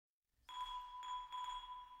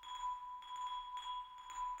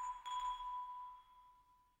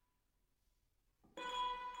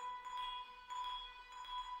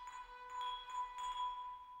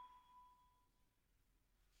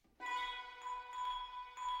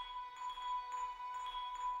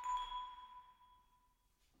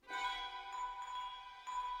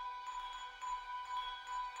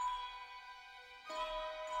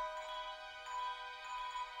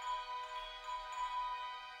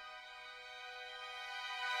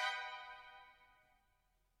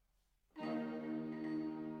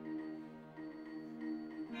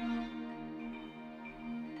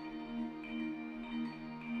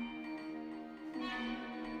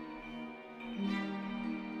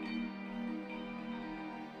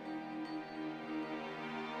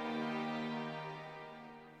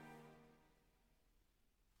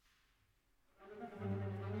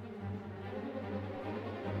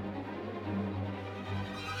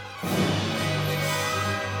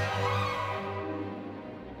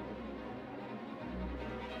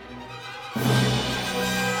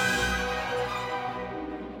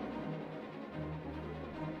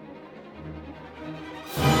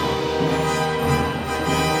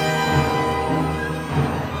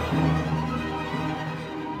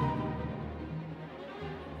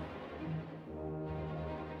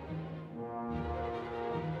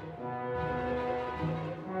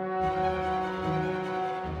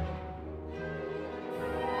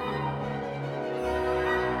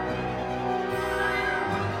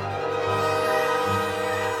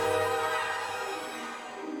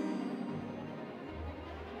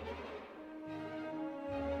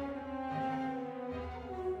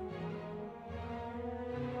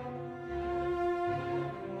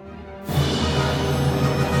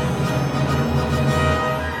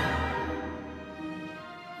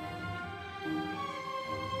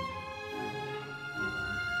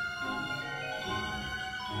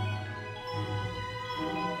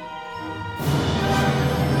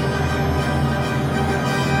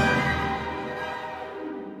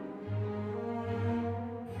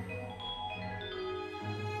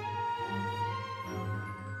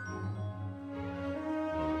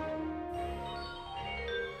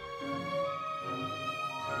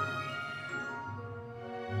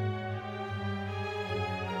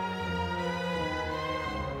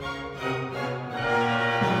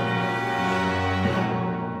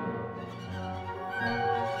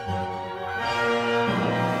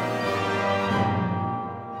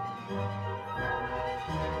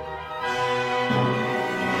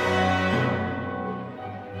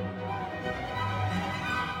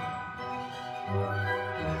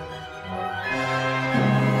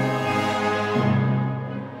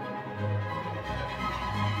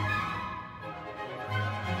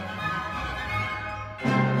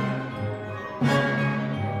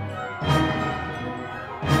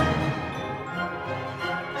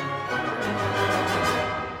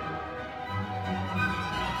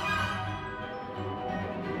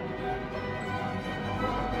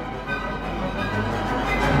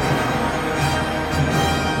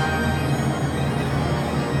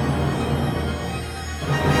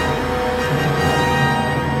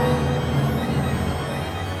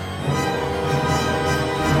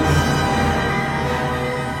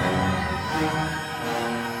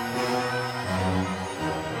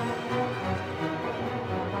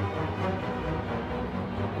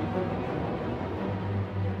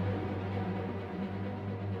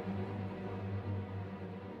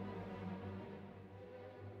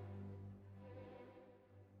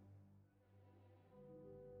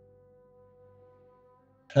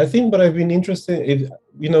I think, but I've been interested.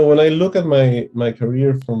 When I look at my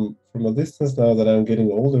career from a distance now that I'm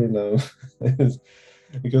getting older now, is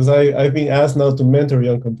because I've been asked now to mentor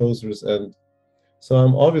young composers, and so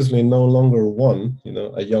I'm obviously no longer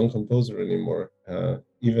a young composer anymore.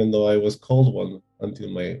 Even though I was called one until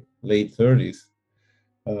my late 30s.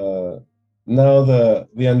 Uh, Now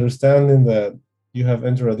the understanding that you have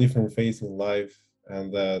entered a different phase in life,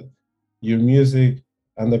 and that your music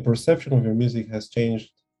and the perception of your music has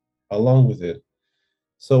changed along with it.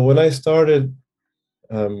 So when I started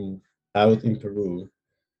um, out in Peru,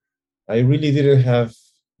 I really didn't have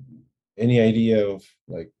any idea of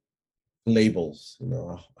like labels,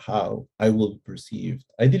 how I will be perceived.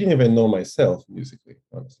 I didn't even know myself musically,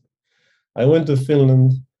 honestly. I went to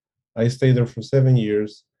Finland. I stayed there for 7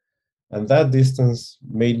 years, and that distance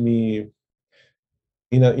made me,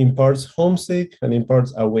 in parts homesick and in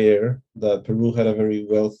parts aware that Peru had a very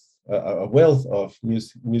a wealth of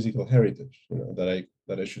musical heritage,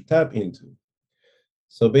 that I should tap into.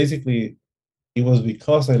 So basically, it was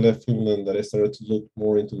because I left Finland that I started to look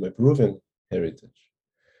more into my Peruvian heritage.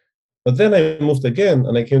 But then I moved again,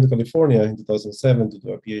 and I came to California in 2007 to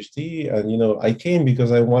do a PhD. And I came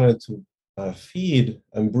because I wanted to feed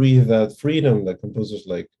and breathe that freedom that composers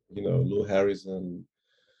like Lou Harrison,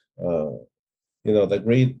 uh, the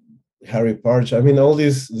great Harry Parch. I mean, all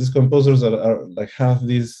these composers that are like have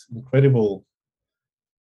these incredible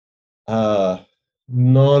uh,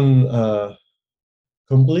 non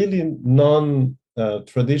completely non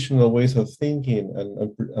traditional ways of thinking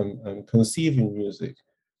and conceiving music.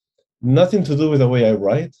 Nothing to do with the way I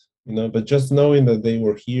write, but just knowing that they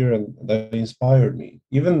were here and that inspired me.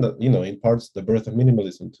 Even in parts, the birth of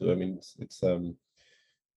minimalism too. I mean,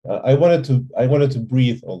 I wanted to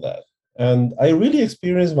breathe all that, and I really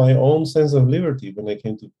experienced my own sense of liberty when I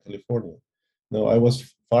came to California. I was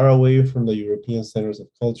far away from the European centers of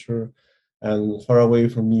culture, and far away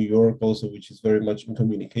from New York also, which is very much in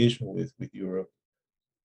communication with Europe.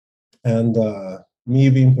 And me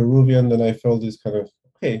being Peruvian, then I felt this kind of,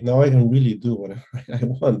 okay, now I can really do whatever I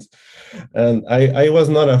want, and I was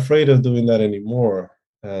not afraid of doing that anymore.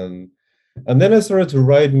 And then I started to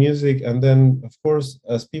write music, and then of course,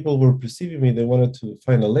 as people were perceiving me, they wanted to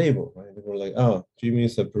find a label, right? They were like, "Oh, Jimmy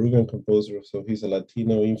is a Peruvian composer, so he's a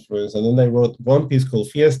Latino influence." And then I wrote one piece called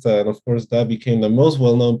Fiesta, and of course, that became the most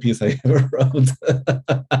well-known piece I ever wrote.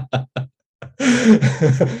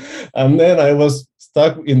 And then I was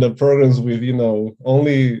stuck in the programs with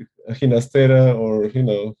only Ginastera or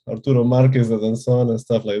Arturo Marquez and so on and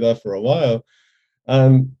stuff like that for a while,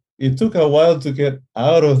 and it took a while to get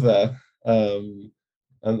out of that.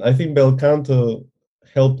 And I think Bel Canto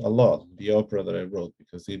helped a lot, the opera that I wrote,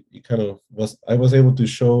 because it kind of was, I was able to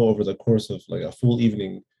show over the course of like a full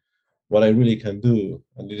evening what I really can do,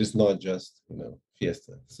 and it is not just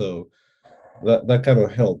fiesta. So that kind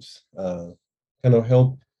of helps, kind of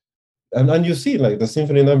help. And you see, like the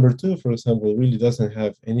Symphony Number Two, for example, really doesn't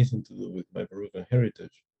have anything to do with my Peruvian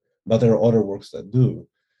heritage, but there are other works that do.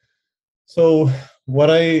 So what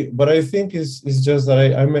I think is just that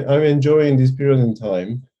I'm enjoying this period in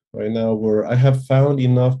time right now where I have found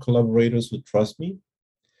enough collaborators who trust me,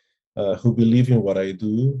 who believe in what I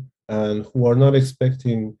do, and who are not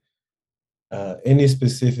expecting any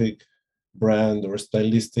specific brand or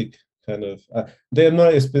stylistic kind of. They're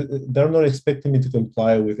not expecting me to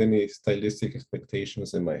comply with any stylistic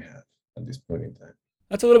expectations they might have at this point in time.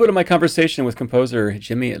 That's a little bit of my conversation with composer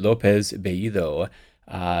Jimmy Lopez Bellido.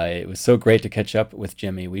 It was so great to catch up with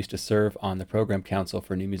Jimmy. We used to serve on the program council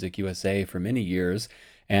for New Music USA for many years.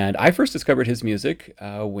 And I first discovered his music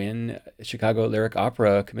when Chicago Lyric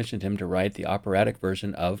Opera commissioned him to write the operatic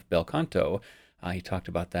version of Bel Canto. He talked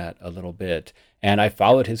about that a little bit. And I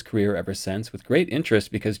followed his career ever since with great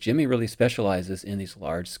interest because Jimmy really specializes in these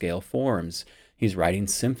large scale forms. He's writing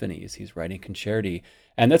symphonies, he's writing concerti,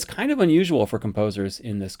 and that's kind of unusual for composers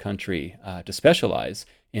in this country to specialize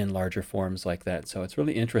in larger forms like that. So it's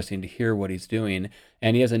really interesting to hear what he's doing.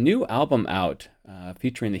 And he has a new album out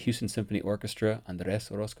featuring the Houston Symphony Orchestra, Andres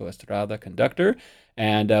Orozco Estrada, conductor,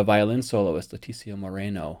 and violin soloist Leticia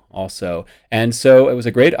Moreno also. And so it was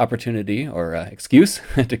a great opportunity or excuse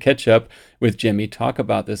to catch up with Jimmy, talk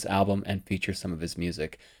about this album, and feature some of his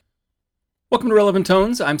music. Welcome to Relevant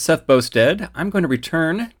Tones. I'm Seth Bosted. I'm going to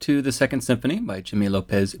return to the Second Symphony by Jimmy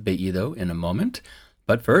Lopez Bellido in a moment.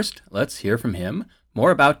 But first, let's hear from him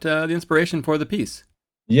more about the inspiration for the piece.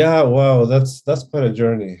 Yeah, wow, that's quite a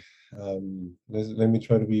journey. Let me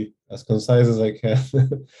try to be as concise as I can.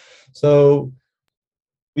 So,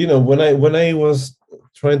 when I was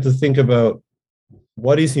trying to think about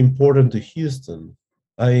what is important to Houston,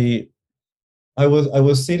 I I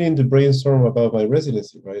was sitting to brainstorm about my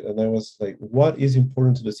residency, right? And I was like, what is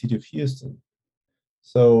important to the city of Houston?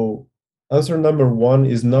 So answer number one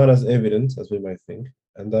is not as evident as we might think,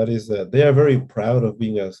 and that is that they are very proud of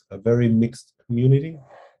being a very mixed community,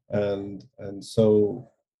 and so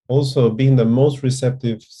also being the most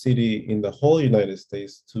receptive city in the whole United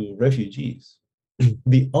States to refugees.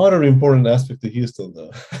 The other important aspect to Houston,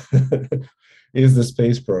 though, is the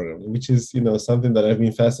space program, which is something that I've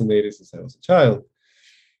been fascinated since I was a child.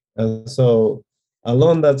 And so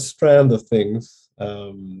along that strand of things,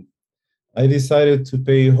 I decided to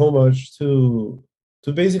pay homage to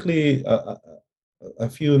basically a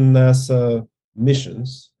few NASA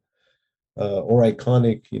missions or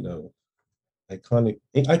iconic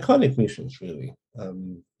missions, really.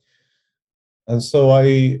 And so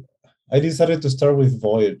I decided to start with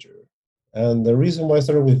Voyager, and the reason why I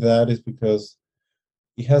started with that is because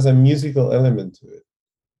it has a musical element to it.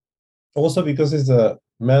 Also because it's a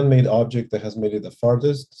man-made object that has made it the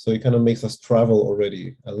farthest, so it kind of makes us travel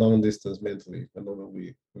already a long distance mentally the moment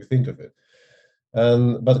we think of it.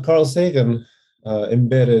 But Carl Sagan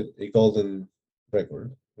embedded a golden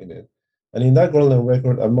record in it, and in that golden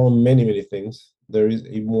record, among many things, there is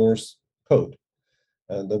a Morse code,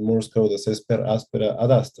 and the Morse code that says "per aspera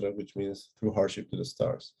ad astra," which means through hardship to the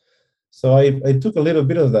stars. So I took a little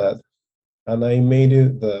bit of that and I made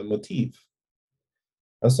it the motif.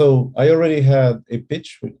 And so I already had a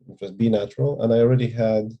pitch, which was B natural, and I already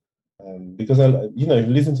had because if you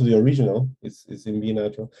listen to the original, it's in B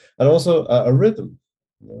natural, and also a rhythm.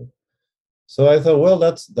 You know? So I thought, well,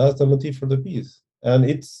 that's the motif for the piece, and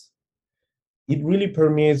it really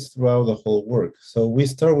permeates throughout the whole work. So we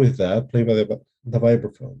start with that, played by the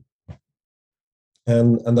vibraphone,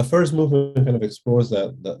 and the first movement kind of explores that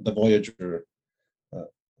uh,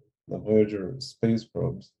 the Voyager space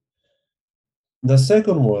probes. The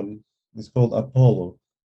second one is called Apollo,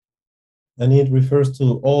 and it refers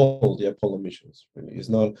to all the Apollo missions. Really, it's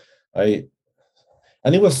not I.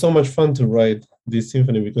 And it was so much fun to write this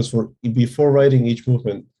symphony because before writing each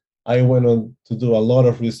movement, I went on to do a lot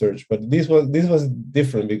of research. But this was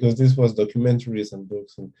different because this was documentaries and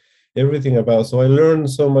books and everything about. So I learned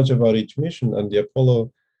so much about each mission and the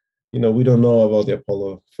Apollo. We don't know about the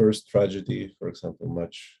Apollo first tragedy, for example,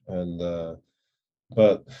 much, and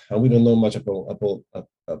we don't know much about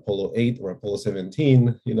Apollo 8 or Apollo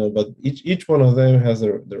 17, but each one of them has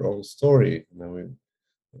their own story,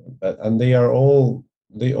 and they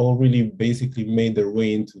all really basically made their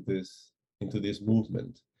way into this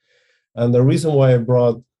movement. And the reason why I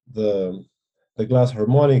brought the glass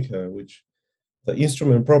harmonica, which the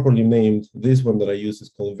instrument properly named, this one that I use is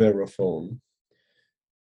called Veraphone.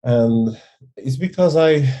 And it's because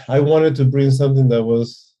I wanted to bring something that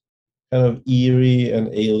was kind of eerie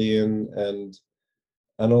and alien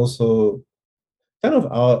and also kind of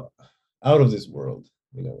out of this world,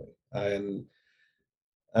 and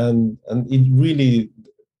it really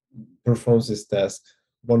performs this task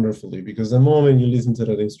wonderfully because the moment you listen to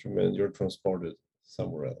that instrument, you're transported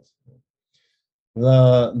somewhere else.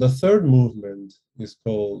 The third movement is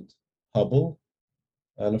called Hubble,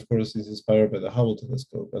 and of course, it's inspired by the Hubble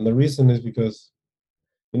telescope. And the reason is because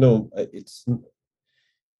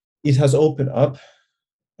it has opened up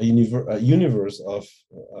a universe of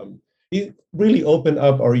it really opened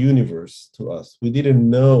up our universe to us. We didn't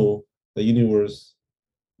know the universe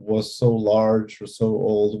was so large or so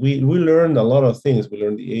old. We learned a lot of things. We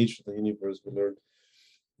learned the age of the universe. We learned,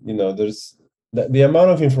 there's the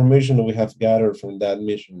amount of information that we have gathered from that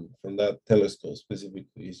mission, from that telescope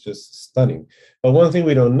specifically, is just stunning. But one thing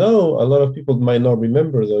we don't know, a lot of people might not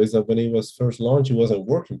remember though, is that when it was first launched, it wasn't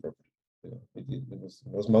working properly. It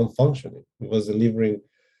was malfunctioning. It was delivering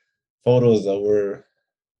photos that were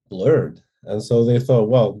blurred, and so they thought,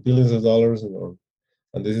 well, billions of dollars,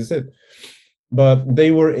 and this is it. But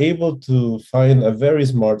they were able to find a very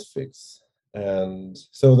smart fix, and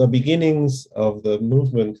so the beginnings of the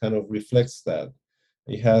movement kind of reflects that.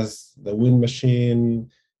 It has the wind machine,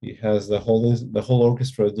 it has the whole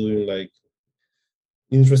orchestra doing like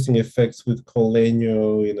interesting effects with col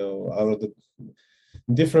legno, out of the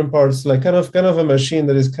different parts, like kind of a machine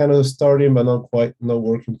that is kind of starting but not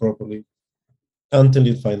working properly until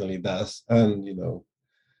it finally does, and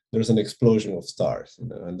there's an explosion of stars,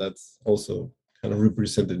 and that's also kind of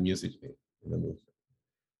represented musically in the movie.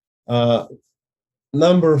 Uh,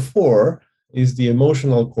 Number 4 is the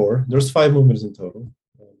emotional core. There's 5 movements in total.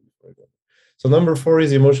 So number 4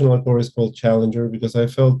 is the emotional core. Is called Challenger because I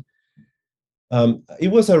felt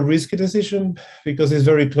it was a risky decision because it's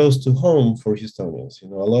very close to home for Houstonians. A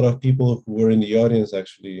lot of people who were in the audience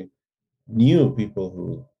actually knew people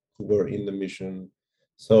who were in the mission.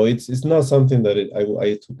 So it's not something that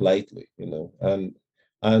I took lightly,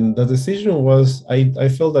 and the decision was I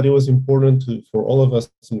felt that it was important for all of us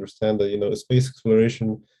to understand that space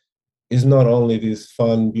exploration is not only this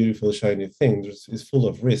fun, beautiful, shiny thing. It's full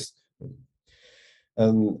of risk,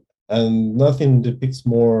 and nothing depicts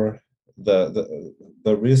more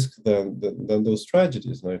the risk than those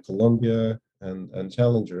tragedies like Columbia and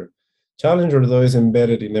Challenger. Challenger though is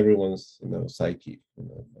embedded in everyone's psyche,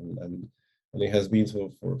 and it has been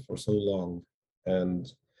so for so long. And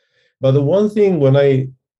but the one thing when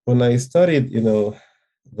I studied,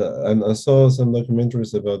 and I saw some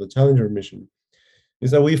documentaries about the Challenger mission,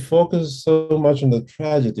 is that we focus so much on the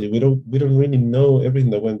tragedy. We don't really know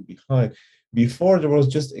everything that went behind. Before there was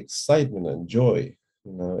just excitement and joy.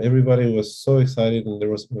 Everybody was so excited, and there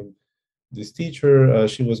was this teacher.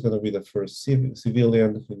 She was going to be the first civilian,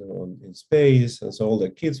 in space, and so all the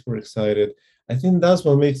kids were excited. I think that's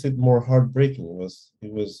what makes it more heartbreaking.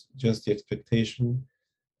 It was just the expectation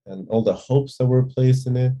and all the hopes that were placed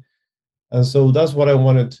in it. And so that's what I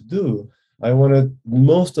wanted to do. I wanted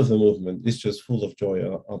most of the movement is just full of joy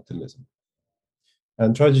and optimism.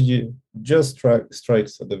 And tragedy just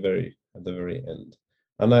strikes at the very end.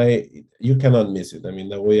 And you cannot miss it. I mean,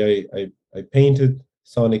 the way I painted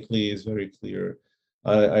sonically is very clear.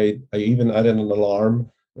 I even added an alarm,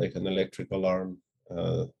 like an electric alarm,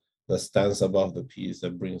 that stands above the piece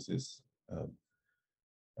that brings this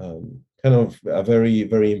kind of a very,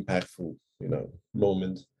 very impactful,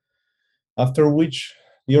 moment. After which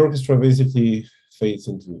the orchestra basically fades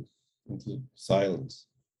into silence.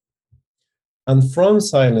 And from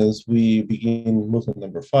silence, we begin movement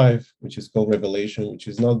number 5, which is called Revelation, which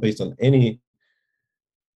is not based on any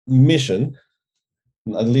mission,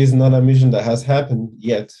 at least not a mission that has happened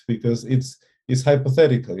yet, because it's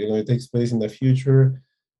hypothetical. It takes place in the future,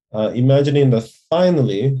 imagining that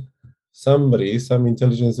finally some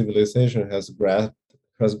intelligent civilization has grabbed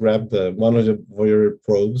one of the Voyager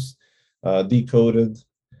probes, decoded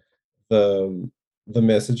the the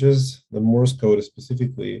messages, the Morse code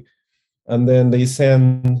specifically, and then they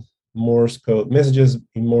send Morse code messages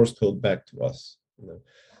in Morse code back to us.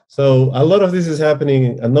 So a lot of this is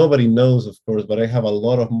happening, and nobody knows, of course, but I have a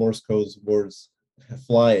lot of Morse code words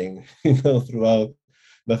flying, throughout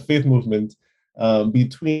the fifth movement,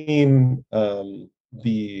 between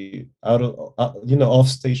the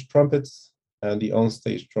off-stage trumpets and the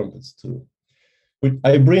on-stage trumpets too.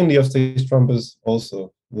 I bring the offstage trumpets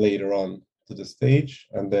also later on to the stage,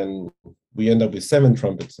 and then we end up with 7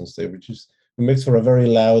 trumpets on stage, which makes for a very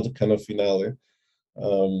loud kind of finale,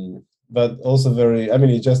 but also very. I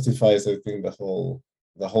mean, it justifies, I think, the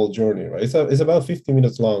whole journey, right? It's about 50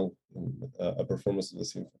 minutes long, a performance of the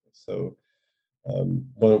symphony. So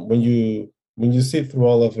when you sit through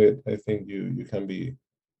all of it, I think you can be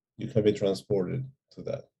transported to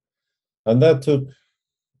that, and that took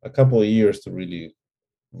a couple of years to really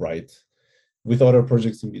write, with other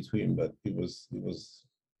projects in between. But it was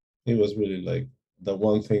really like the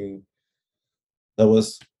one thing that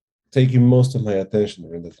was taking most of my attention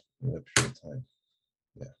during that period of time.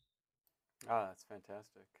 Yeah. Ah, that's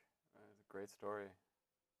fantastic. It's a great story.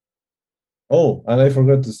 Oh, and I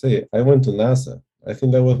forgot to say, I went to NASA. I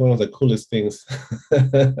think that was one of the coolest things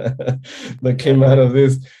that came out of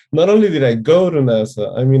this. Not only did I go to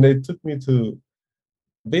NASA, I mean, they took me to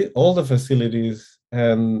all the facilities,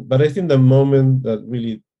 but I think the moment that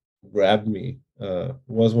really grabbed me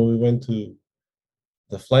was when we went to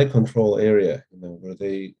the flight control area, where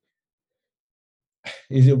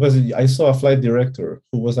I saw a flight director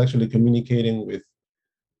who was actually communicating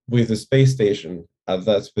with the space station at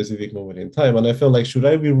that specific moment in time. And I felt like, should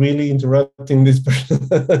I be really interrupting this person?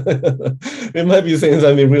 It might be saying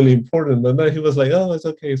something really important. And then he was like, oh, it's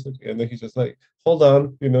okay, it's okay. And then he's just like, hold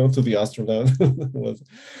on, to the astronaut.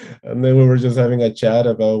 And then we were just having a chat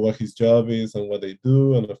about what his job is and what they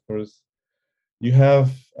do. And of course, you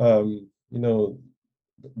have,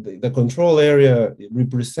 the control area, it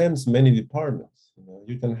represents many departments.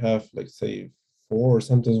 You can have, like, say, 4 or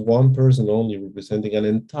sometimes 1 person only representing an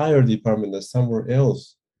entire department that somewhere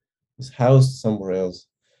else is housed somewhere else,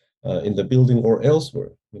 in the building or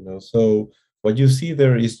elsewhere. So what you see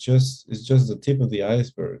there is just the tip of the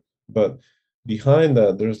iceberg, but behind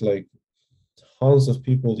that there's like tons of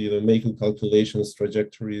people, making calculations,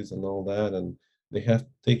 trajectories, and all that, and they have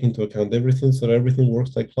to take into account everything so that everything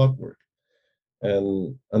works like clockwork.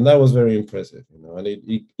 And that was very impressive, and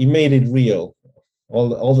it made it real.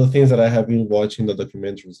 All the things that I have been watching, the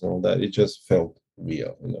documentaries and all that, it just felt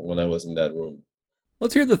real, when I was in that room.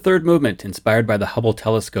 Let's hear the third movement, inspired by the Hubble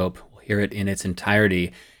telescope. We'll hear it in its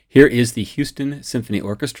entirety. Here is the Houston Symphony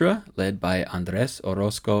Orchestra, led by Andres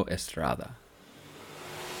Orozco Estrada.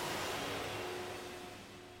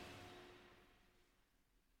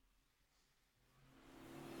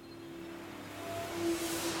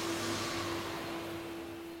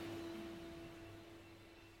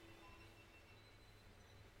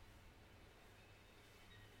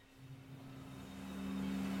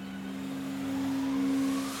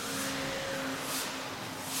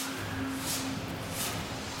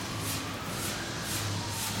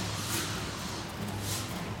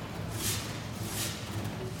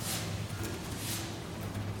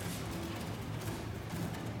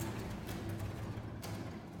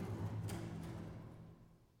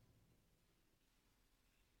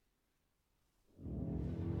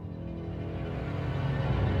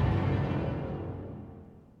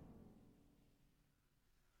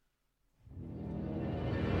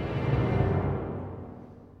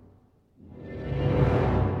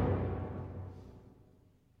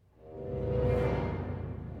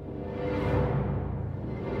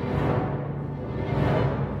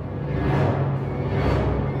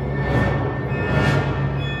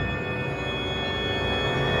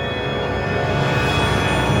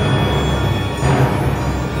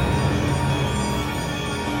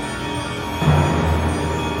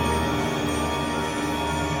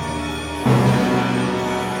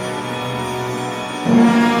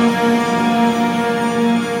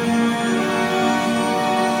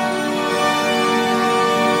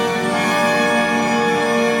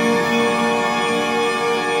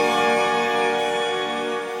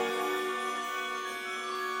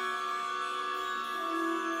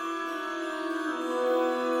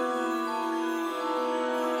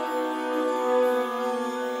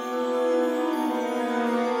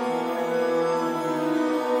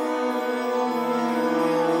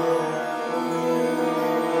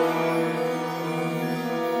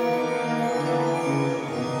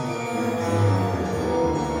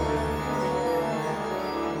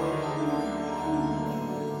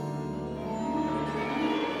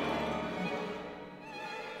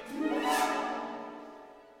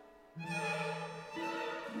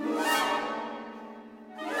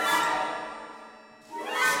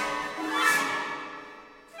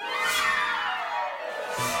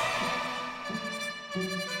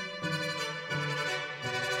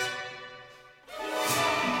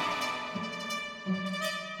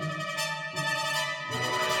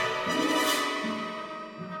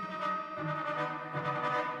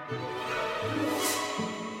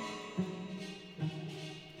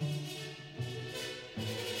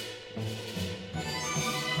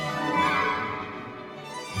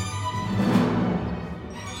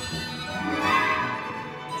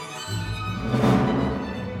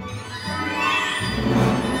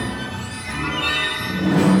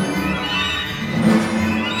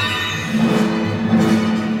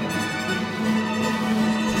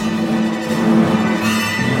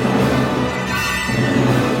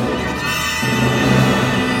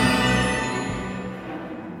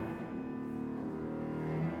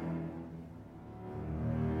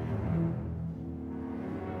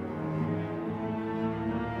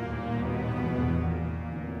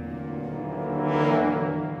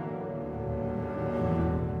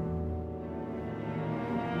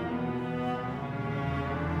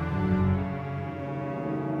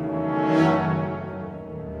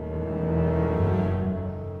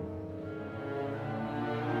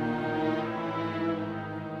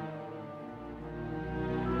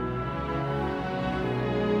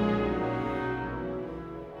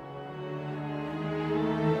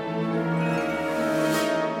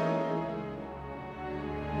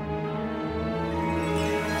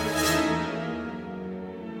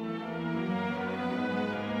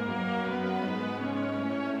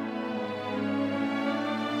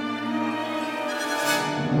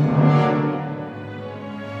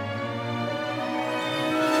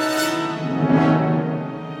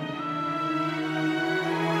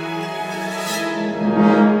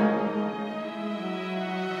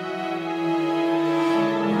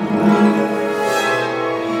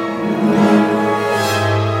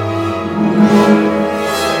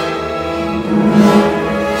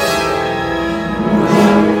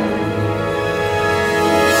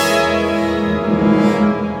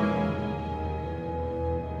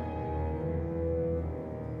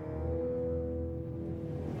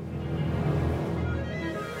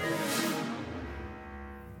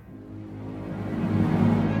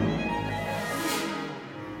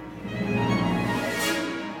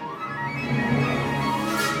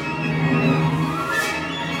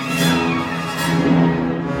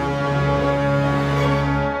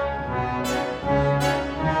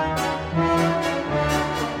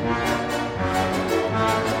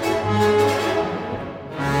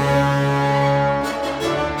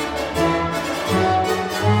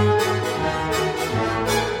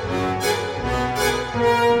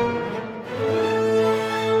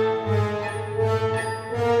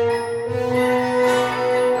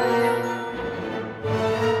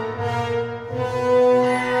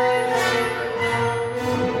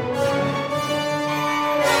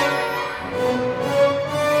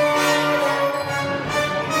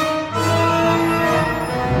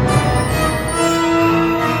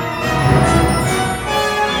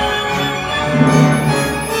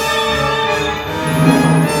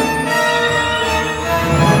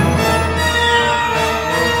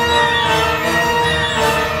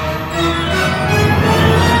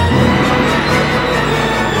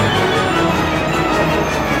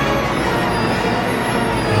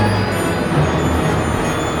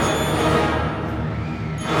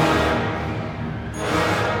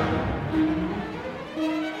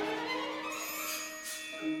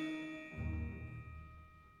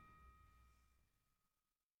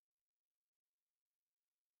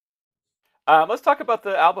 Let's talk about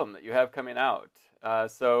the album that you have coming out.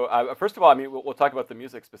 First of all, I mean, we'll talk about the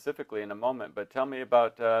music specifically in a moment, but tell me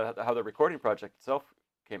about how the recording project itself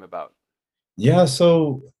came about. Yeah,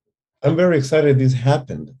 so I'm very excited this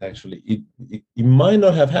happened, actually. It might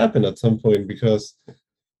not have happened at some point because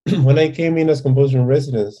when I came in as composer in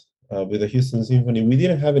residence with the Houston Symphony, we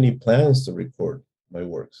didn't have any plans to record my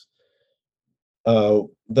works.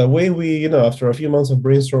 The way we, after a few months of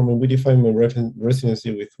brainstorming, we defined my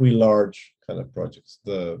residency with three large kind of projects: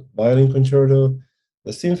 the violin concerto,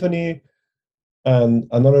 the symphony, and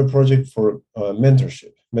another project for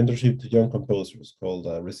mentorship to young composers called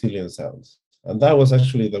Resilient Sounds. And that was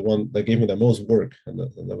actually the one that gave me the most work, and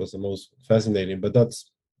that was the most fascinating. But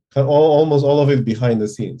that's almost all of it behind the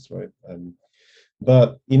scenes, right?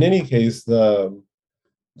 But in any case, the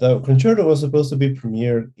concerto was supposed to be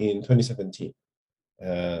premiered in 2017,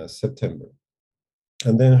 September,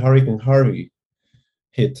 and then Hurricane Harvey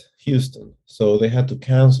hit Houston, so they had to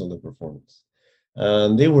cancel the performance.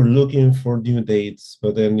 And they were looking for new dates,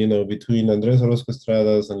 but then between Andres Orozco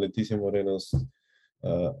Estradas and Leticia Moreno's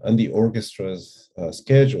and the orchestra's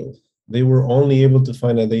schedule, they were only able to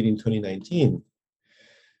find a date in 2019,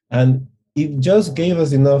 and it just gave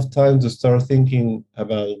us enough time to start thinking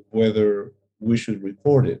about whether we should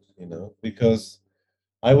record it, because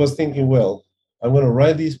I was thinking, well, I'm going to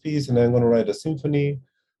write this piece and I'm going to write a symphony.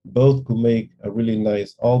 Both could make a really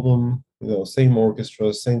nice album, same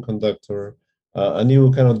orchestra, same conductor, and it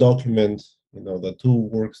will kind of document, the two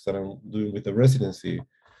works that I'm doing with the residency.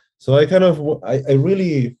 So I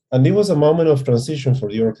really, and it was a moment of transition for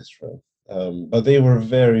the orchestra, but they were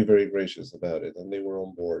very, very gracious about it, and they were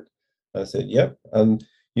on board. I said, "Yep." And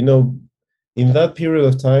you know, in that period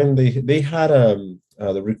of time, they had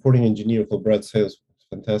the recording engineer called Brad Sales,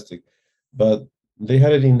 fantastic, but they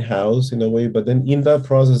had it in house in a way. But then in that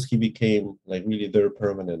process, he became like really their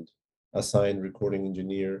permanent assigned recording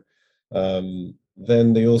engineer.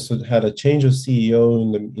 Then they also had a change of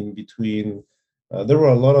CEO in between. There were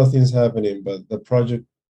a lot of things happening, but the project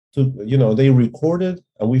took, they recorded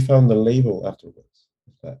and we found the label afterwards,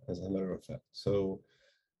 as a matter of fact. So,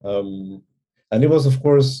 and it was, of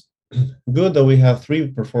course, good that we have three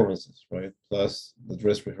performances, right? Plus the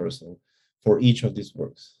dress rehearsal for each of these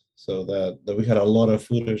works, so that we had a lot of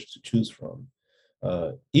footage to choose from.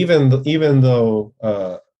 Even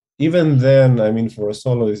then, I mean, for a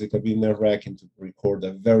soloist, it can be nerve-wracking to record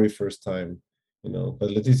the very first time, But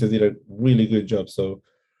Leticia did a really good job. So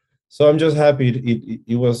I'm just happy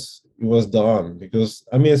it was done, because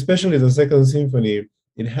I mean, especially the second symphony,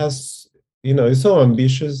 it has, it's so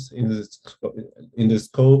ambitious in the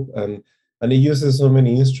scope, and it uses so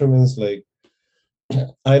many instruments. Like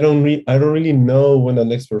I don't really know when the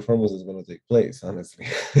next performance is going to take place, honestly.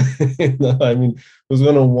 I mean, who's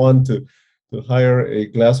going to want to hire a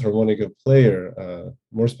glass harmonica player,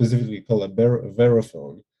 more specifically called a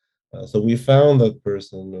barophone? So we found that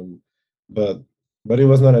person, but but it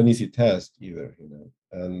was not an easy task either.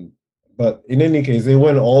 And but in any case, they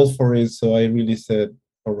went all for it. So I really said,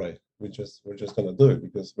 all right, we're just gonna do it,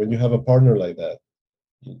 because when you have a partner like that,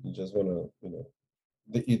 you just wanna,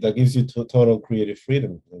 that gives you total creative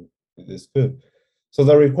freedom, and it is good. So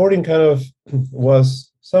the recording kind of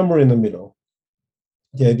was somewhere in the middle,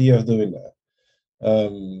 the idea of doing that.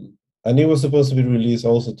 And it was supposed to be released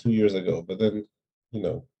also 2 years ago, but then, you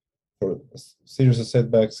know, for a series of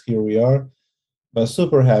setbacks, here we are. But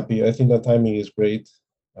super happy. I think the timing is great.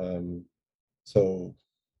 Um, so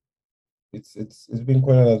it's been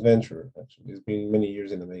quite an adventure, actually. It's been many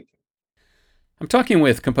years in the making. I'm talking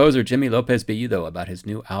with composer Jimmy Lopez Bellido about his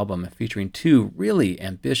new album featuring two really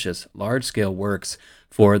ambitious, large scale works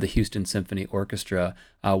for the Houston Symphony Orchestra.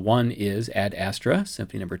 One is Ad Astra,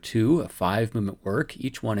 Symphony Number 2, a 5 movement work,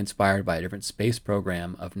 each one inspired by a different space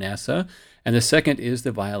program of NASA. And the second is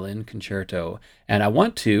the Violin Concerto. And I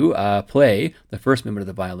want to play the first movement of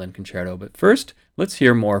the Violin Concerto, but first, let's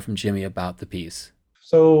hear more from Jimmy about the piece.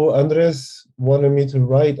 So Andres wanted me to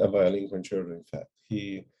write a violin concerto. In fact,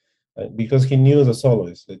 because he knew the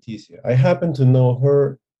soloist Leticia. I happened to know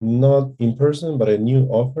her not in person, but I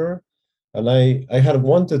knew of her, and I had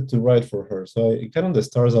wanted to write for her. So kind of the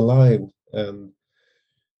stars aligned, and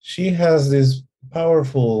she has this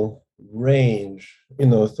powerful range,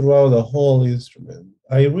 throughout the whole instrument.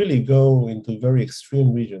 I really go into very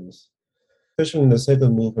extreme regions, especially in the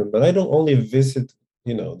second movement, but I don't only visit,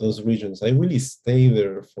 those regions. I really stay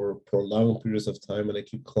there for prolonged periods of time, and I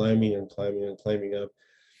keep climbing and climbing and climbing up.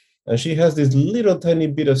 And she has this little tiny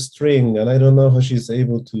bit of string, and I don't know how she's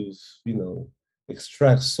able to,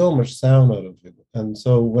 extract so much sound out of it. And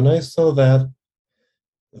so when I saw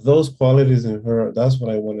those qualities in her, that's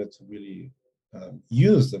what I wanted to really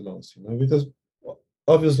use the most, because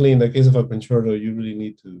obviously in the case of a concerto, you really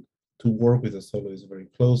need to work with the soloist very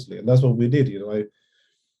closely, and that's what we did.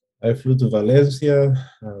 I flew to Valencia,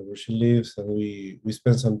 where she lives, and we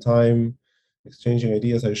spent some time exchanging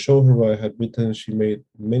ideas. I showed her what I had written. She made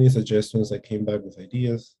many suggestions. I came back with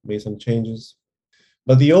ideas, made some changes.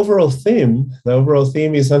 But the overall theme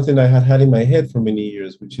is something I had had in my head for many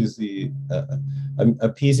years, which is a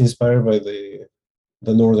piece inspired by the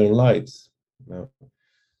Northern Lights. You know.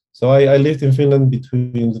 So I lived in Finland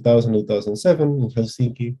between 2000 and 2007 in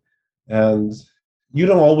Helsinki, and you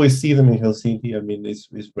don't always see them in Helsinki. I mean, it's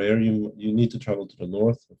rare. You need to travel to the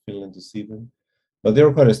north of Finland to see them, but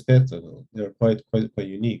they're quite a spectacle. They're quite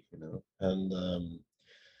unique, and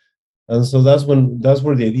so that's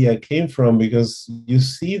where the idea came from, because you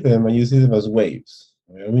see them and you see them as waves.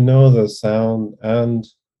 Right? We know that sound and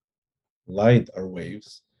light are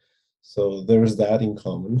waves, so there's that in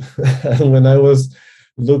common. And when I was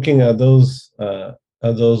looking at those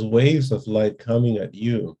waves of light coming at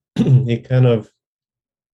you, it kind of,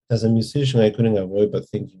 as a musician, I couldn't avoid but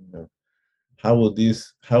thinking, how would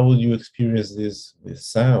you experience this with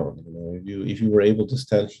sound? If you were able to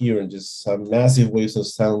stand here and just some massive waves of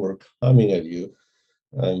sound were coming at you.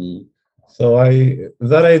 Um, so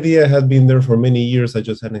that idea had been there for many years. I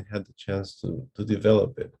just hadn't had the chance to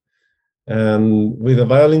develop it. And with a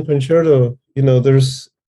violin concerto, there's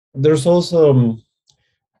also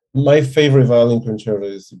my favorite violin concerto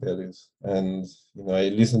is Sibelius, and I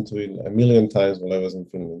listened to it a million times while I was in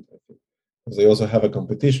Finland. Because they also have a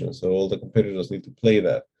competition, so all the competitors need to play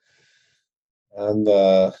that. And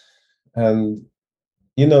there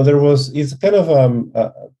was a, it's a kind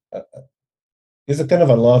of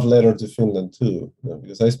a love letter to Finland too,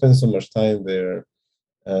 because I spent so much time there,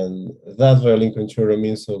 and that violin concerto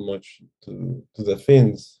means so much to the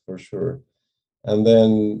Finns for sure. And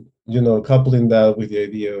then coupling that with the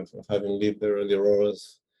idea of having lived there in the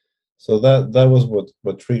auroras, so that was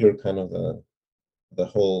what triggered kind of the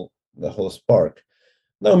whole spark.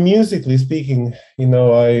 Now, musically speaking,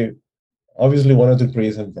 I obviously wanted to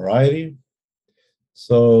create some variety.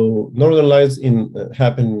 So Northern Lights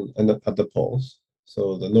happen at the poles.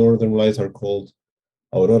 So the Northern Lights are called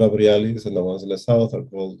Aurora Borealis, and the ones in the south are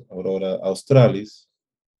called Aurora Australis.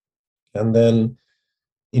 And then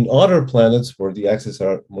in other planets where the axes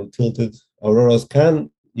are more tilted, auroras can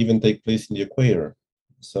even take place in the equator.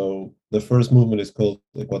 So the first movement is called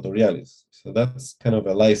Equatorialis. So that's kind of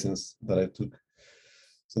a license that I took.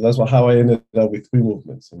 So that's how I ended up with three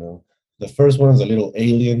movements. The first one is a little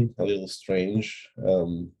alien, a little strange.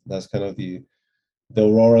 That's kind of the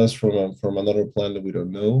auroras from another planet we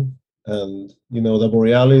don't know, and the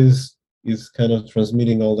borealis is kind of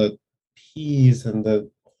transmitting all that peace and that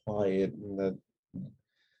quiet and that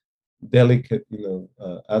delicate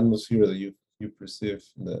atmosphere that you perceive,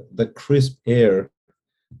 the crisp air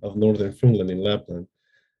of northern Finland in Lapland.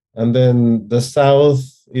 And then the south,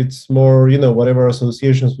 it's more whatever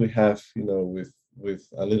associations we have with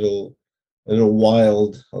a little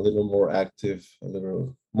wild, a little more active, a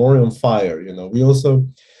little more on fire. We also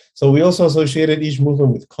associated each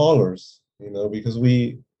movement with colors, because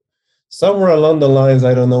we somewhere along the lines,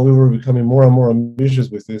 I don't know, we were becoming more and more ambitious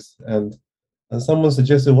with this, and someone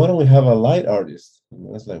suggested, why don't we have a light artist? And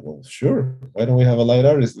I was like, well, sure, why don't we have a light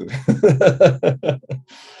artist?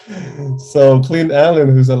 So Clint Allen,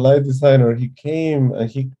 who's a light designer, he came and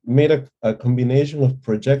he made a combination of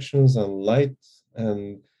projections and lights,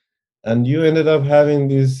 and you ended up having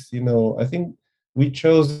this, I think we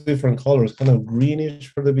chose different colors, kind of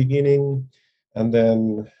greenish for the beginning, and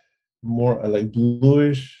then more like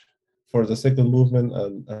bluish for the second movement,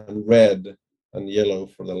 and red and yellow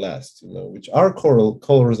for the last, which are coral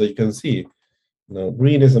colors that you can see.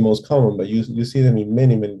 Green is the most common, but you see them in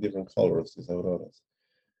many, many different colors, these auroras.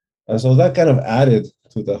 And so that kind of added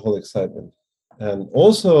to the whole excitement. And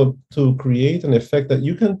also to create an effect that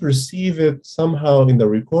you can perceive it somehow in the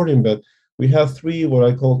recording, but we have three what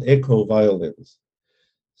I call echo violins.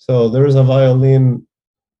 So there is a violin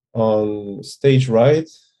on stage right,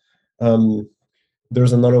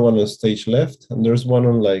 there's another one on stage left, and there's one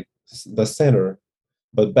on like the center,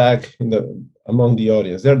 but back among the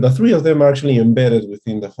audience. The three of them are actually embedded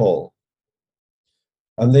within the hall,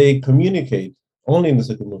 and they communicate only in the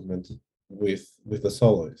second movement with the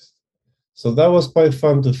soloist. So that was quite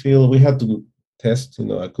fun to feel. We had to test,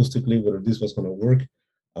 acoustically whether this was going to work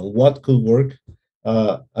and what could work.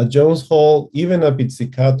 At Jones Hall, even a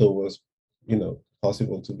pizzicato was,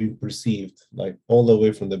 possible to be perceived like all the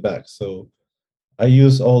way from the back. So I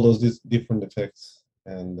used all these different effects,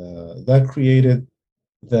 and that created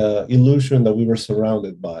the illusion that we were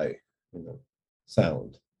surrounded by,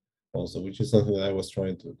 sound. also, which is something that I was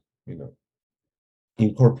trying to, you know,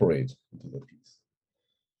 incorporate into the piece.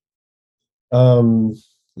 Um,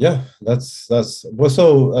 yeah, that's well.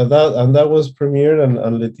 So that was premiered, and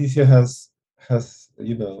Leticia has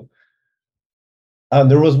you know, and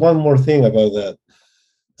there was one more thing about that.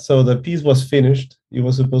 So the piece was finished. It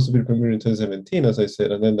was supposed to be premiered in 2017, as I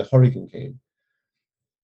said, and then the hurricane came.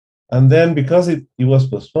 And then because it was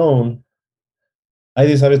postponed, I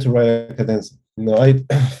decided to write a cadenza. You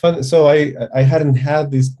know, so I hadn't had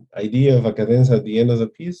this idea of a cadenza at the end of the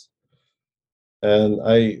piece, and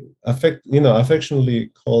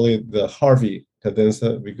affectionately call it the Harvey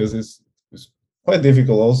cadenza because it's quite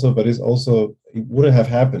difficult also, but it wouldn't have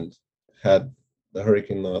happened had the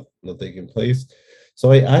hurricane not taken place.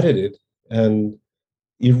 So I added it, and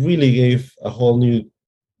it really gave a whole new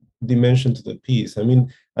dimension to the piece. I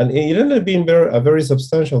mean, and it ended up being a very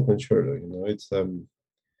substantial concerto. You know, it's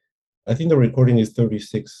I think the recording is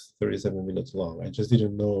 37 minutes long. I just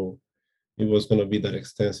didn't know it was going to be that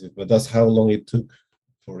extensive, but that's how long it took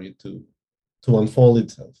for it to unfold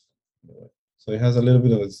itself. You know. So it has a little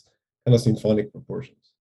bit of its kind of symphonic proportions.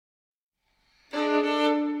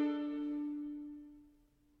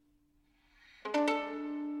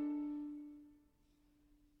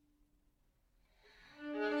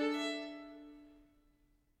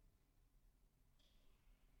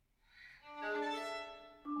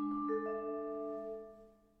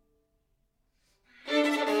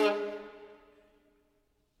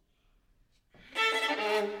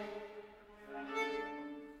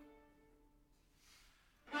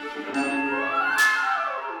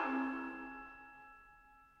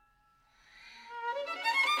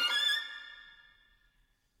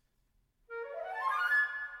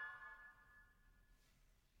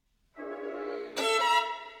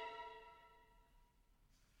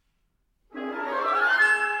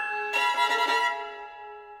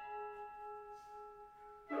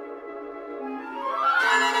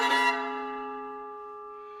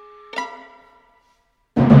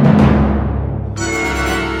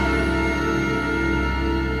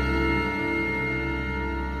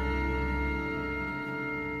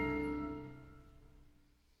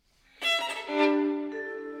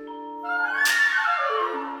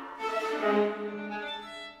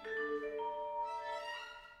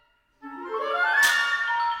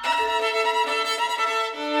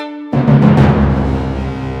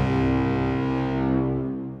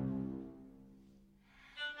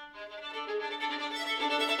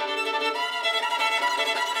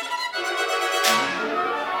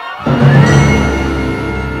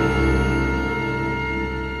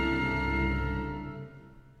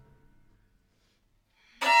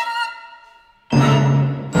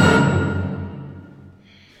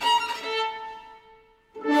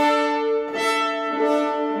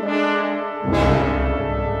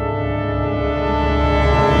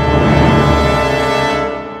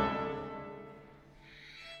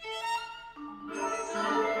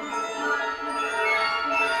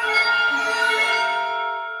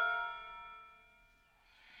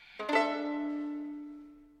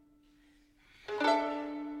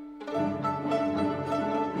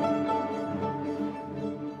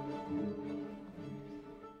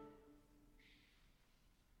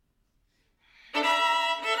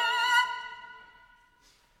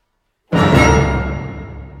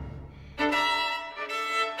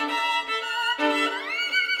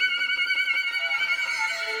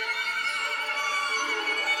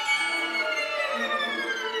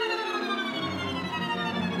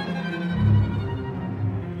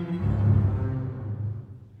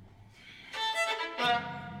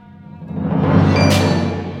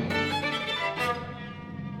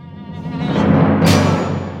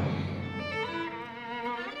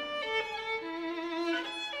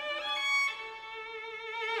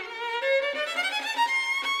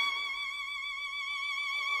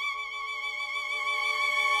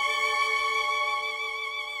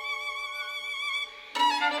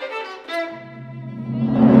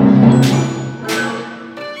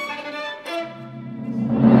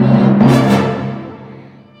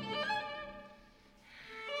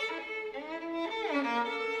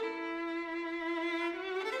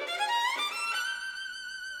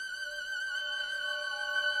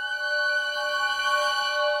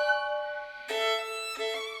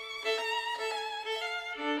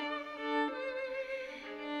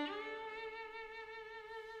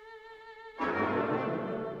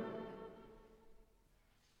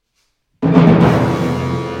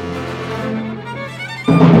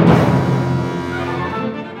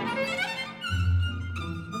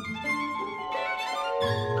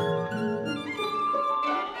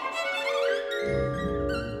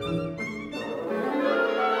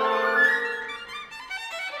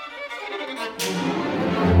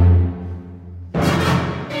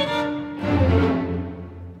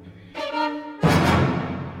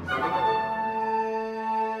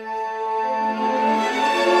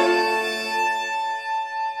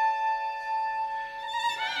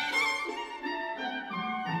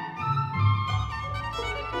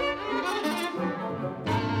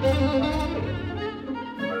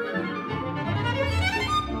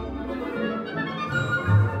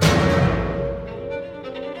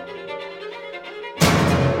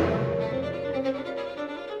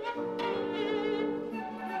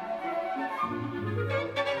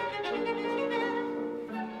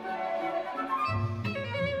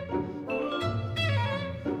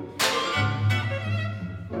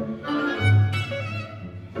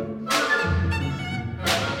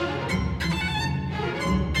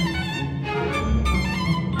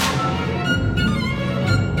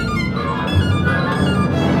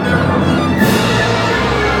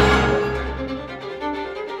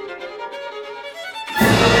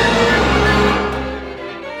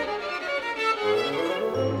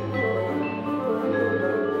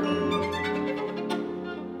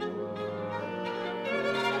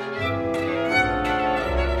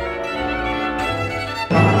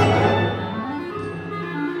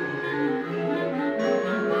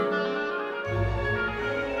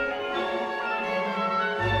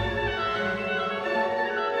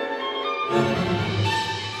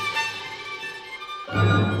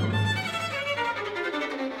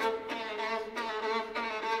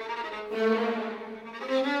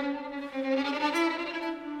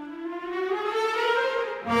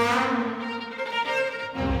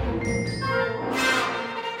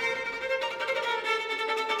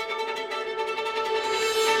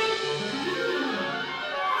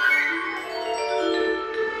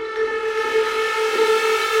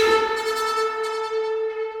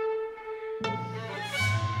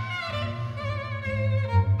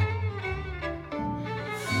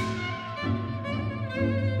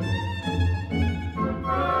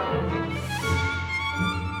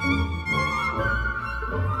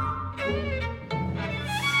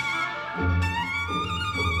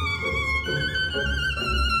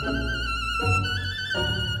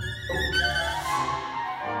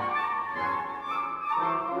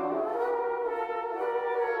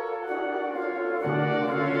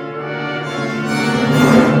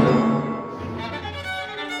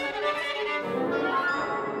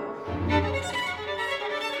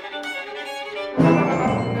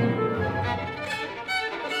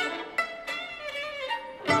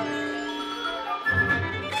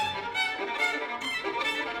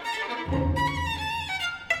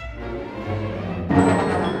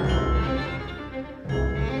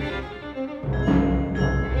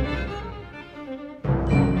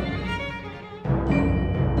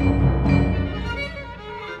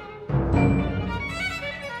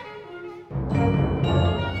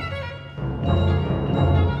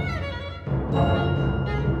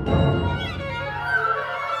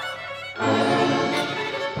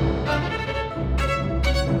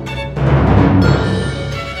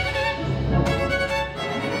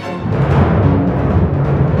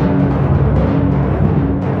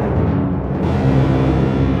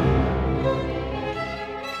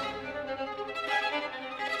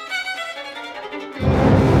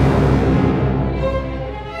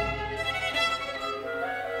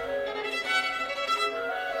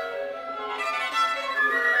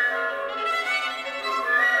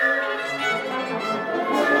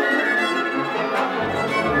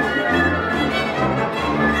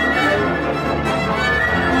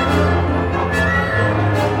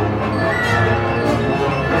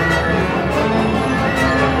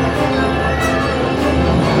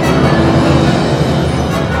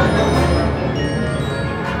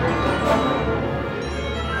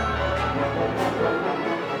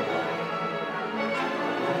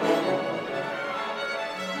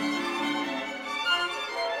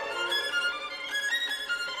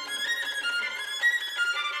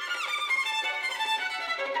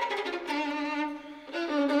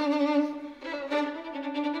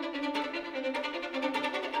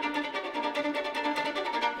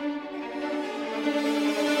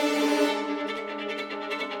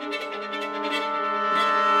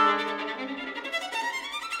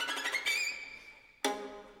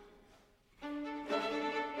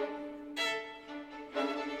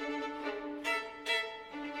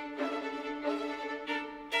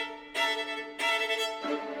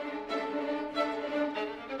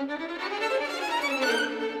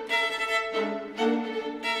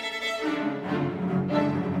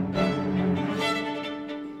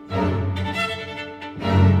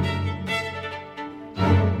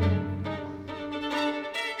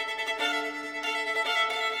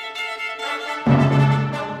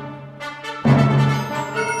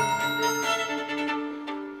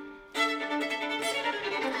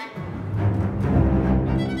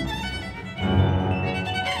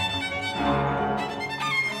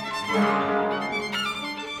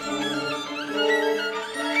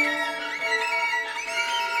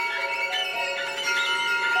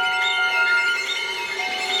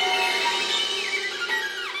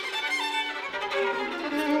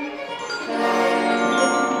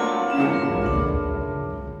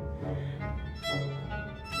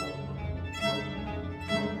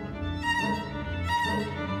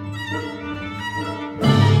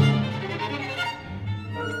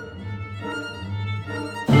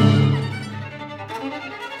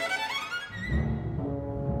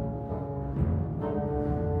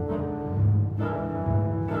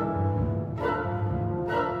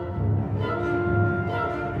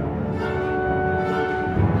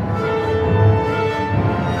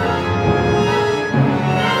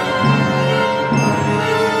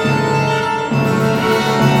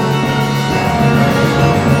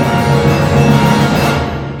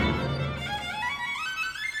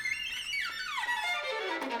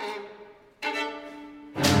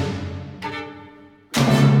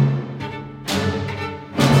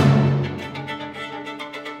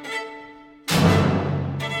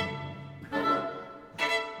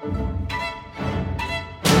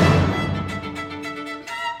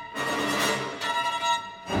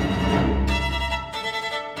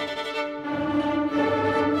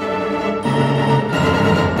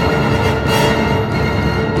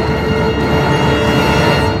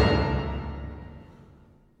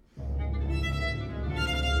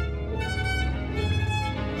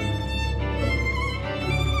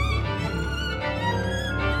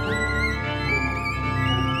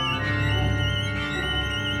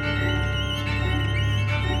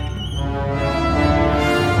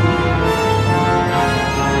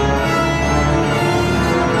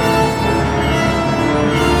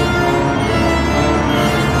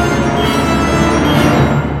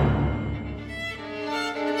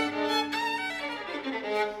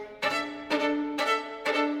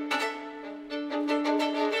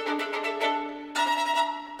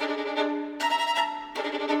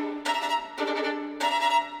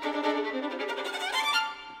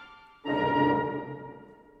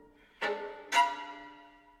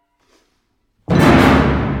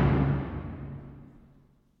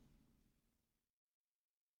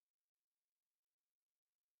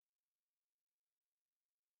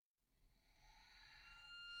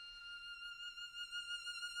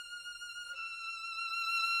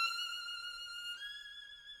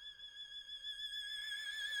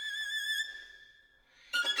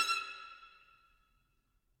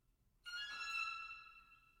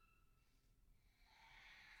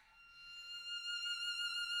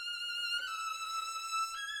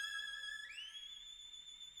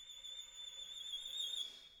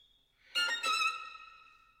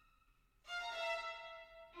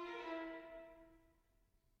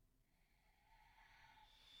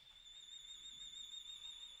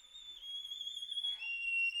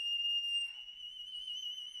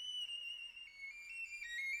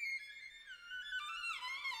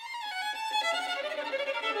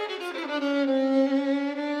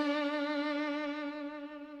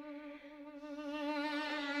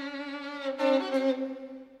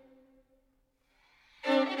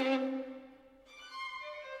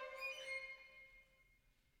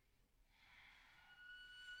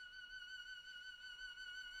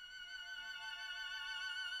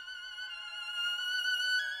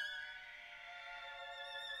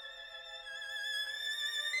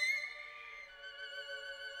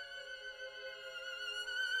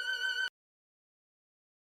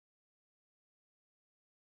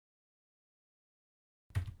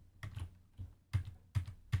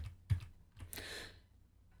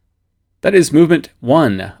 That is movement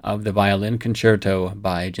 1 of the Violin Concerto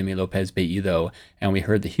by Jimmy Lopez Bellido, and we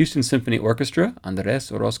heard the Houston Symphony Orchestra,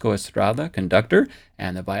 Andres Orozco Estrada, conductor,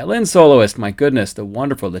 and the violin soloist, my goodness, the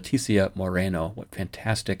wonderful Leticia Moreno. What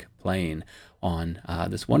fantastic playing on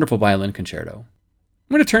this wonderful violin concerto.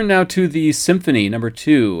 I'm going to turn now to the Symphony number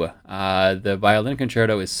 2. The Violin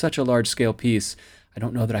Concerto is such a large-scale piece. I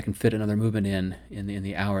don't know that I can fit another movement in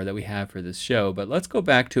the hour that we have for this show, but let's go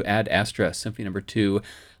back to Ad Astra, Symphony number 2.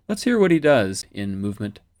 Let's hear what he does in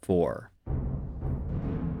movement 4.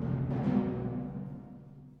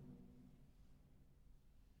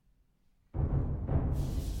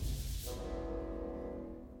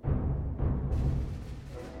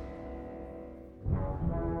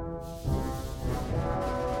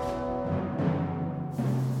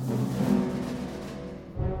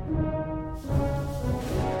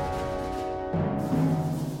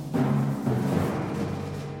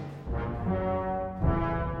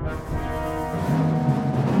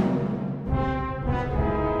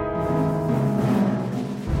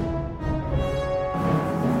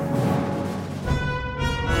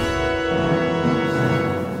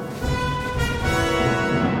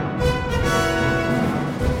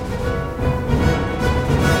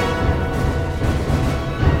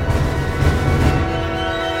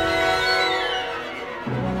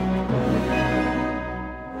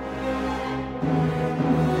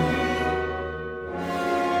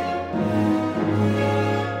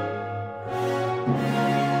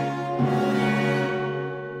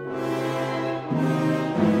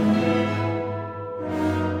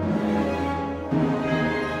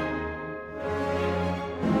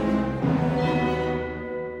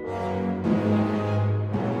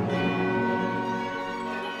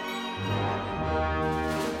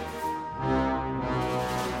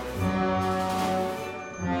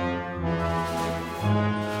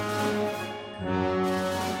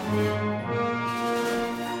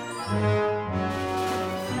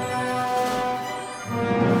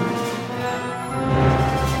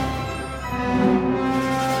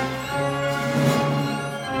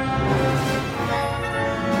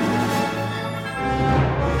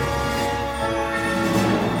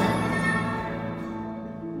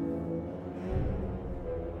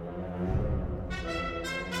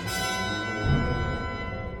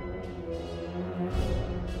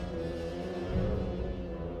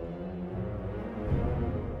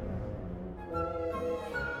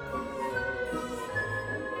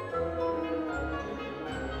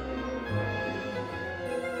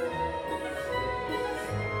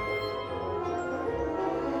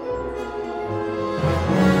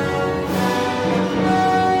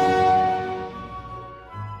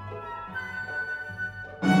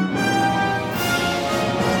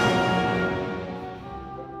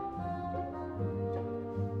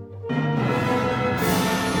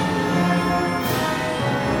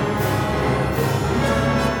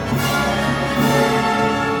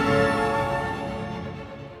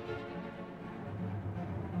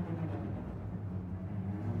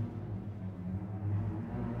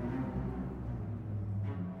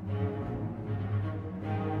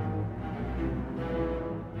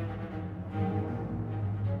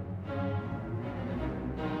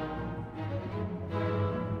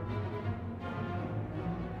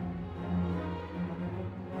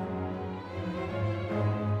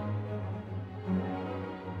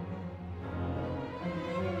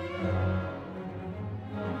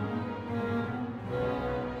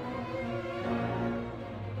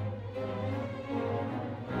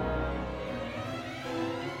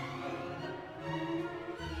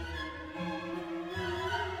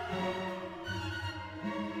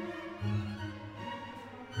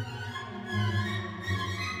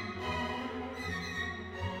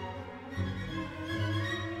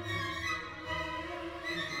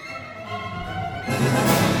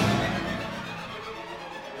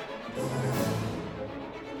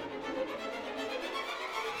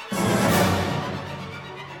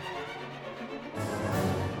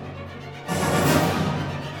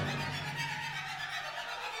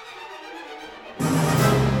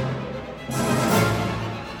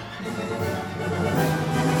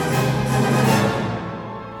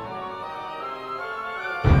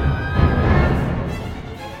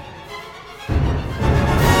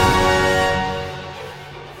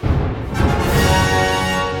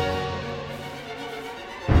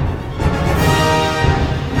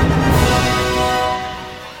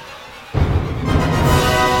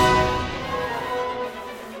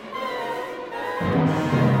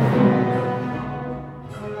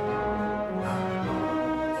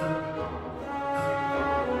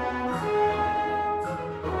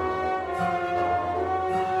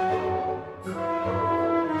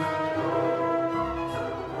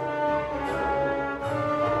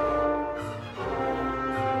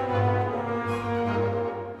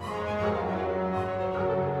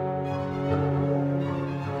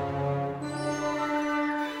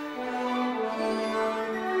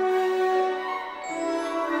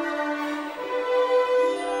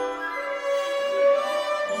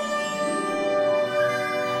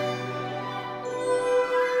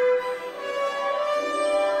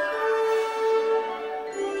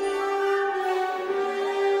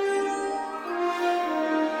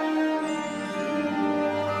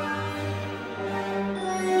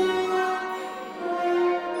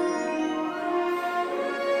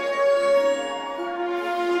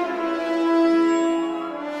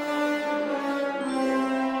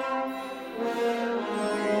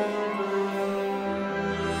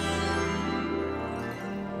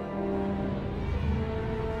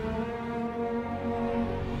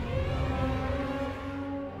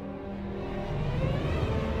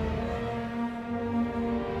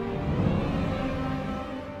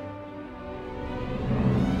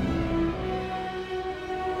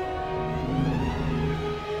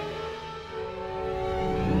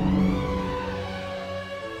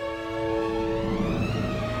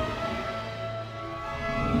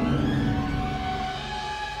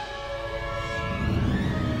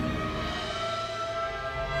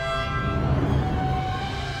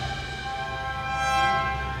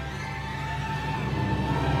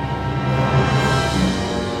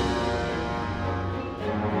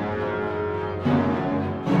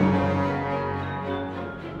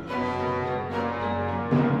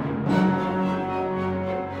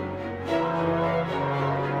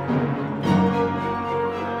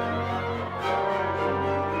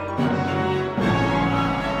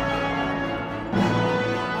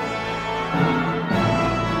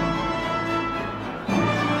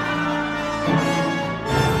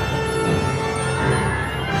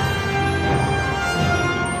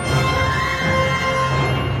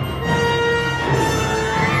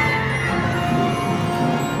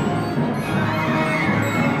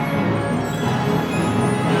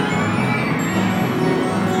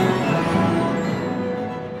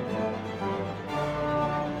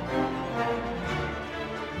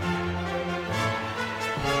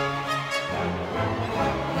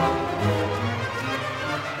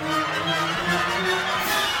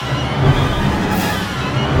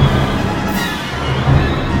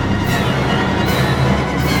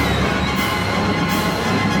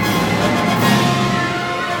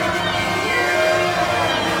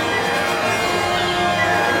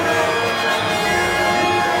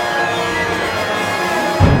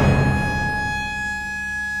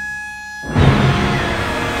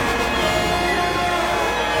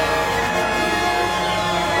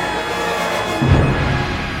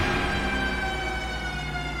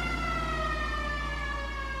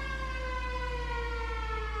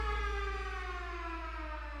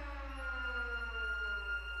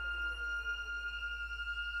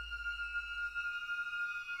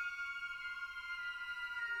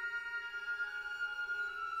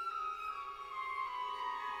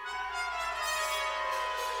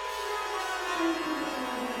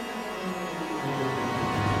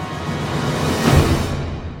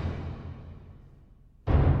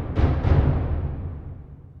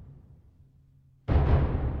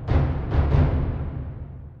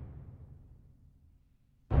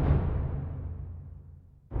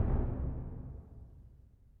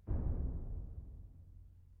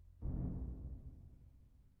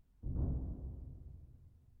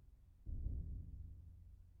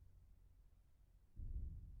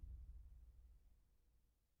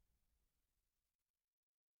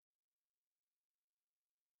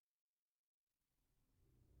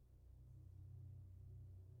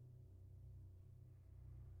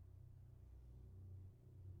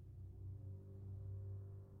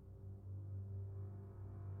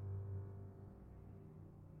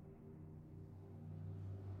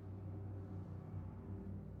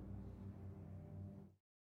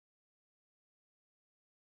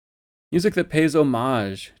 Music that pays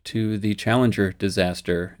homage to the Challenger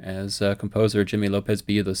disaster. As composer Jimmy Lopez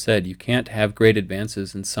Bellido said, you can't have great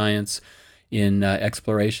advances in science, in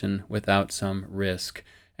exploration, without some risk.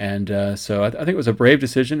 And so I think it was a brave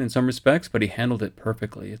decision in some respects, but he handled it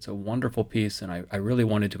perfectly. It's a wonderful piece, and I really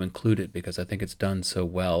wanted to include it because I think it's done so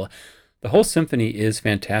well. The whole symphony is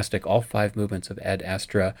fantastic, all five movements of Ad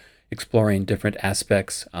Astra exploring different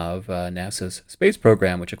aspects of NASA's space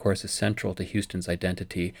program, which of course is central to Houston's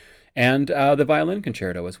identity, and the violin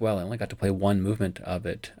concerto as well. I only got to play one movement of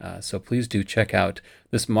it, so please do check out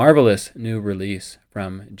this marvelous new release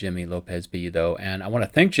from Jimmy Lopez Bellido, and I want to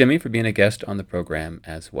thank Jimmy for being a guest on the program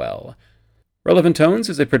as well. Relevant Tones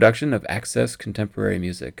is a production of Access Contemporary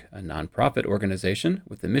Music, a nonprofit organization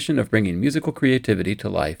with the mission of bringing musical creativity to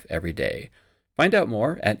life every day. Find out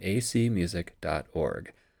more at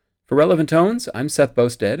acmusic.org. For Relevant Tones, I'm Seth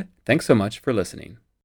Boustead. Thanks so much for listening.